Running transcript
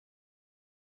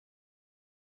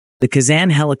The Kazan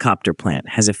Helicopter Plant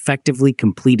has effectively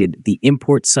completed the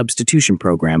import substitution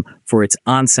program for its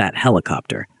Ansat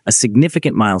helicopter, a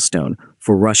significant milestone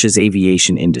for Russia's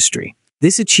aviation industry.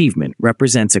 This achievement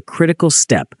represents a critical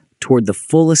step toward the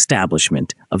full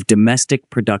establishment of domestic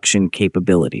production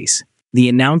capabilities. The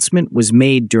announcement was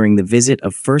made during the visit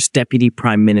of First Deputy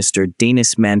Prime Minister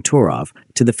Denis Manturov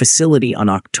to the facility on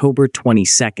October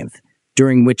 22nd,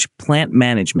 during which plant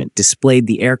management displayed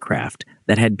the aircraft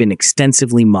that had been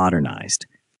extensively modernized.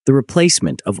 The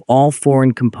replacement of all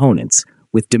foreign components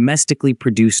with domestically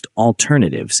produced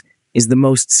alternatives is the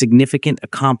most significant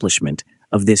accomplishment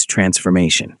of this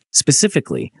transformation.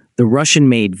 Specifically, the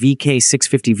Russian-made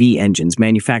VK650V engines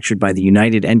manufactured by the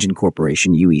United Engine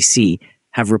Corporation (UEC)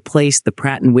 have replaced the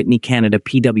Pratt Whitney Canada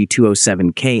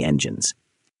PW207K engines.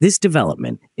 This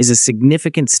development is a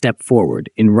significant step forward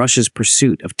in Russia's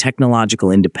pursuit of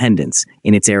technological independence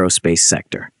in its aerospace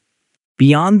sector.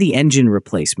 Beyond the engine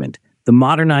replacement, the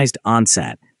modernized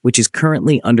Ansat, which is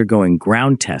currently undergoing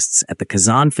ground tests at the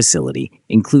Kazan facility,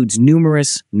 includes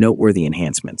numerous noteworthy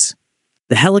enhancements.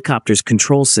 The helicopter's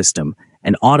control system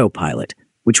and autopilot,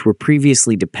 which were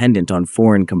previously dependent on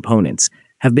foreign components,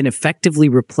 have been effectively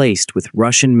replaced with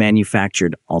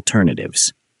Russian-manufactured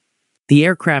alternatives. The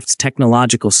aircraft's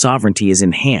technological sovereignty is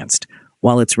enhanced,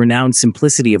 while its renowned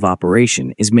simplicity of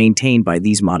operation is maintained by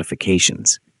these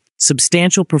modifications.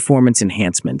 Substantial performance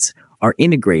enhancements are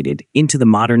integrated into the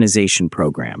modernization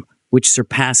program, which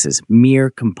surpasses mere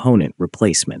component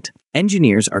replacement.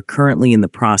 Engineers are currently in the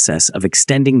process of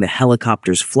extending the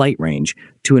helicopter's flight range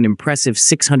to an impressive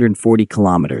 640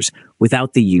 kilometers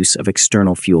without the use of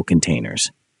external fuel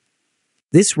containers.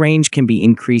 This range can be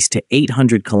increased to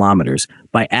 800 kilometers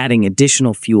by adding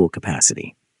additional fuel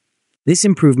capacity. This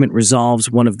improvement resolves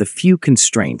one of the few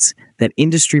constraints that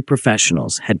industry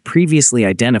professionals had previously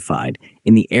identified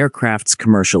in the aircraft's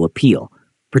commercial appeal,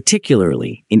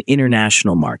 particularly in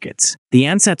international markets. The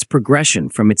Ansat's progression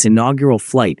from its inaugural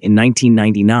flight in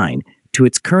 1999 to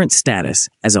its current status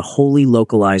as a wholly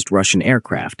localized Russian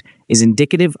aircraft is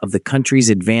indicative of the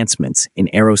country's advancements in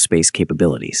aerospace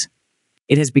capabilities.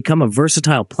 It has become a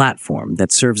versatile platform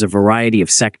that serves a variety of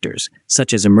sectors,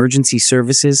 such as emergency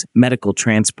services, medical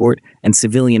transport, and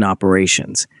civilian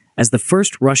operations, as the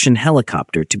first Russian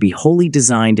helicopter to be wholly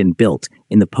designed and built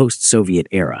in the post-Soviet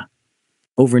era.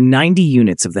 Over 90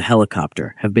 units of the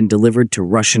helicopter have been delivered to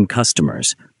Russian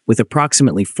customers, with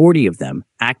approximately 40 of them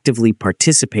actively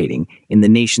participating in the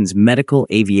nation's medical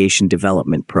aviation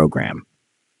development program.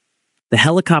 The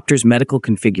helicopter's medical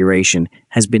configuration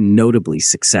has been notably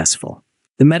successful.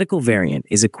 The medical variant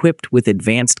is equipped with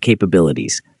advanced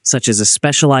capabilities, such as a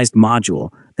specialized module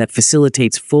that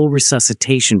facilitates full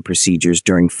resuscitation procedures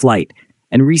during flight,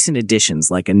 and recent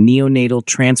additions like a neonatal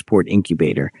transport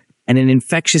incubator and an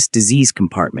infectious disease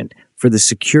compartment for the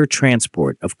secure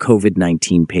transport of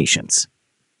COVID-19 patients.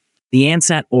 The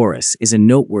Ansat Aurus is a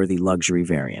noteworthy luxury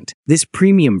variant. This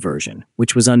premium version,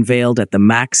 which was unveiled at the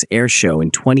MAX Air Show in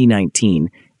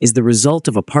 2019, is the result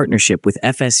of a partnership with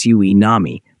FSUE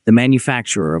NAMI, the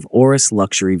manufacturer of Aurus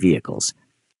luxury vehicles.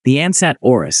 The Ansat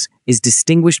Aurus is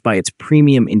distinguished by its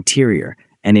premium interior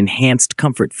and enhanced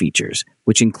comfort features,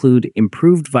 which include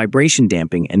improved vibration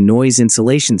damping and noise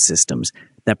insulation systems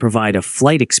that provide a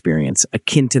flight experience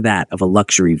akin to that of a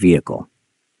luxury vehicle.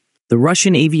 The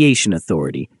Russian Aviation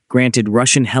Authority granted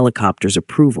Russian helicopters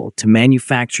approval to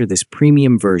manufacture this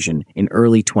premium version in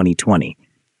early 2020,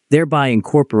 thereby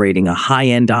incorporating a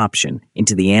high-end option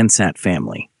into the Ansat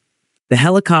family. The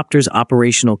helicopter's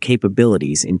operational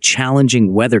capabilities in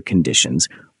challenging weather conditions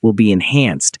will be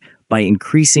enhanced by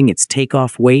increasing its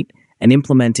takeoff weight and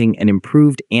implementing an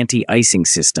improved anti-icing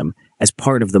system as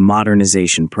part of the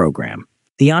modernization program.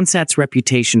 The Ansat's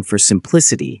reputation for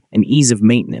simplicity and ease of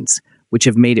maintenance, which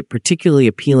have made it particularly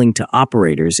appealing to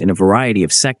operators in a variety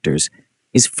of sectors,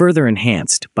 is further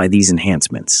enhanced by these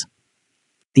enhancements.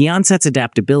 The Ansat's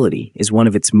adaptability is one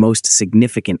of its most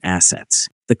significant assets.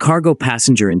 The cargo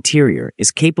passenger interior is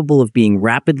capable of being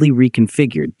rapidly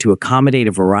reconfigured to accommodate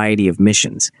a variety of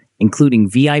missions, including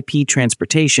VIP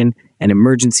transportation and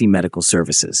emergency medical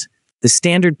services. The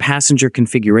standard passenger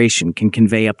configuration can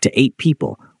convey up to 8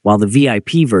 people, while the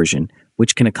VIP version,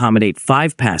 which can accommodate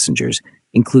 5 passengers,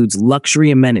 includes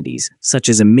luxury amenities such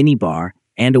as a minibar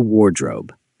and a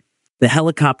wardrobe. The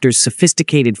helicopter's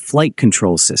sophisticated flight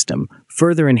control system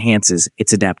further enhances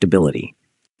its adaptability.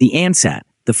 The Ansat,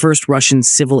 the first Russian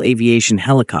civil aviation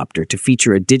helicopter to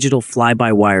feature a digital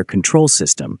fly-by-wire control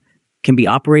system, can be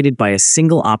operated by a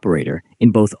single operator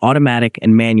in both automatic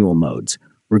and manual modes,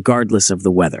 regardless of the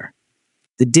weather.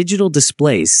 The digital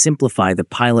displays simplify the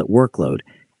pilot workload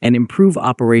and improve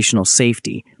operational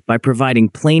safety by by providing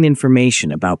plain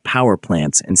information about power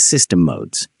plants and system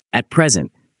modes. At present,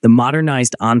 the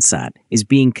modernized Ansat is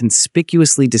being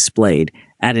conspicuously displayed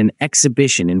at an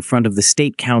exhibition in front of the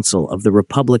State Council of the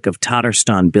Republic of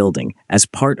Tatarstan building as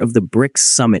part of the BRICS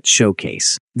Summit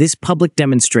Showcase. This public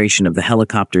demonstration of the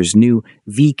helicopter's new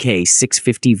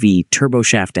VK-650V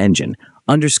turboshaft engine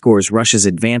underscores Russia's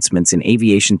advancements in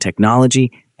aviation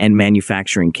technology and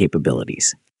manufacturing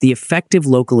capabilities. The effective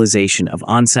localization of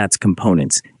Ansat's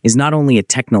components is not only a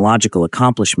technological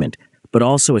accomplishment, but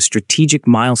also a strategic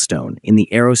milestone in the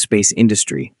aerospace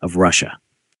industry of Russia.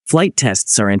 Flight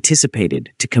tests are anticipated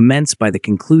to commence by the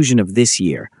conclusion of this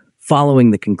year,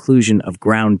 following the conclusion of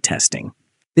ground testing.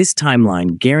 This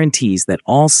timeline guarantees that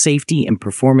all safety and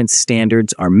performance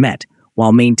standards are met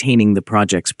while maintaining the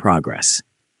project's progress.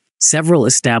 Several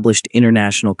established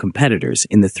international competitors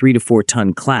in the 3 to 4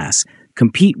 ton class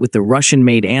compete with the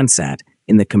Russian-made Ansat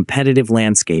in the competitive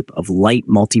landscape of light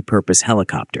multi-purpose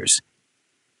helicopters.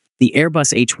 The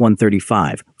Airbus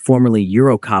H-135, formerly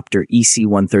Eurocopter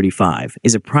EC-135,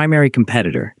 is a primary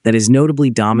competitor that is notably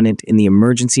dominant in the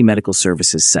emergency medical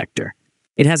services sector.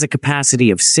 It has a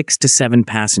capacity of 6 to 7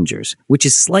 passengers, which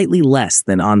is slightly less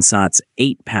than Ansat's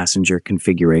 8-passenger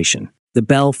configuration. The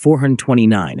Bell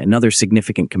 429, another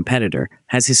significant competitor,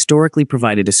 has historically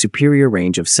provided a superior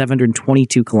range of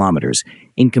 722 kilometers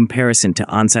in comparison to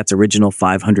Ansat's original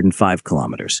 505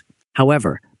 kilometers.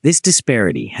 However, this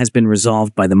disparity has been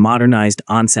resolved by the modernized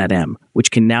Ansat M,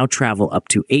 which can now travel up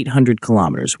to 800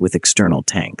 kilometers with external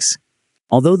tanks.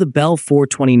 Although the Bell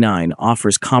 429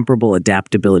 offers comparable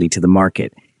adaptability to the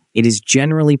market, it is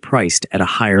generally priced at a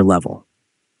higher level.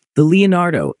 The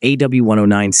Leonardo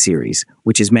AW109 series,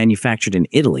 which is manufactured in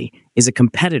Italy, is a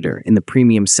competitor in the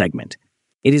premium segment.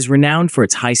 It is renowned for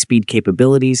its high-speed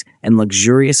capabilities and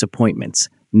luxurious appointments,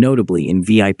 notably in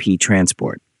VIP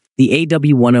transport. The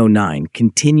AW109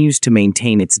 continues to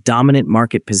maintain its dominant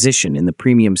market position in the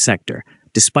premium sector,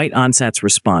 despite Ansat's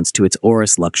response to its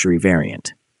Aurus luxury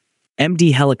variant.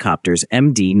 MD Helicopter's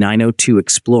MD-902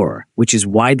 Explorer, which is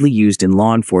widely used in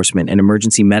law enforcement and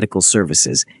emergency medical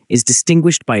services, is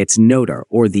distinguished by its NOTR,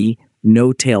 or the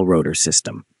no-tail rotor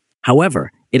system.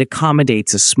 However, it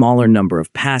accommodates a smaller number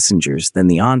of passengers than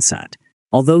the Ansat.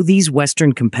 Although these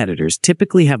Western competitors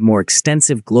typically have more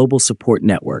extensive global support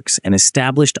networks and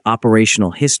established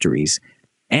operational histories,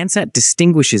 Ansat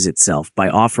distinguishes itself by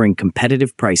offering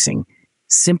competitive pricing,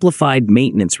 simplified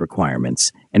maintenance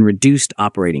requirements, and reduced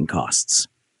operating costs.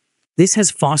 This has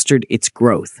fostered its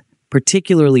growth,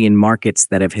 particularly in markets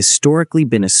that have historically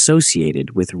been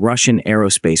associated with Russian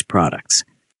aerospace products.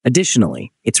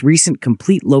 Additionally, its recent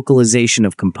complete localization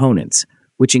of components,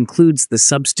 which includes the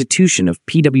substitution of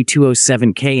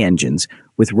PW207K engines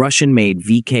with Russian-made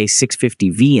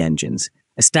VK650V engines,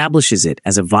 establishes it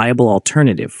as a viable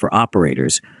alternative for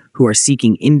operators who are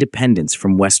seeking independence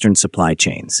from Western supply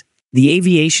chains. The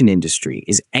aviation industry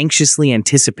is anxiously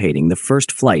anticipating the first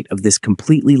flight of this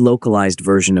completely localized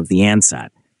version of the Ansat,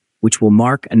 which will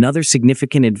mark another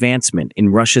significant advancement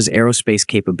in Russia's aerospace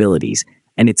capabilities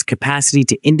and its capacity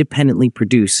to independently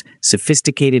produce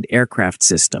sophisticated aircraft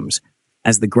systems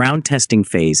as the ground testing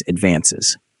phase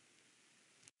advances.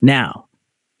 Now,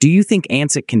 do you think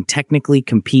Ansat can technically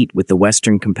compete with the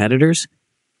Western competitors?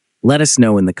 Let us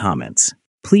know in the comments.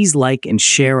 Please like and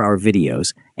share our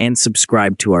videos and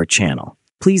subscribe to our channel.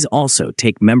 Please also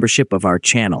take membership of our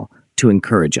channel to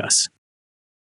encourage us.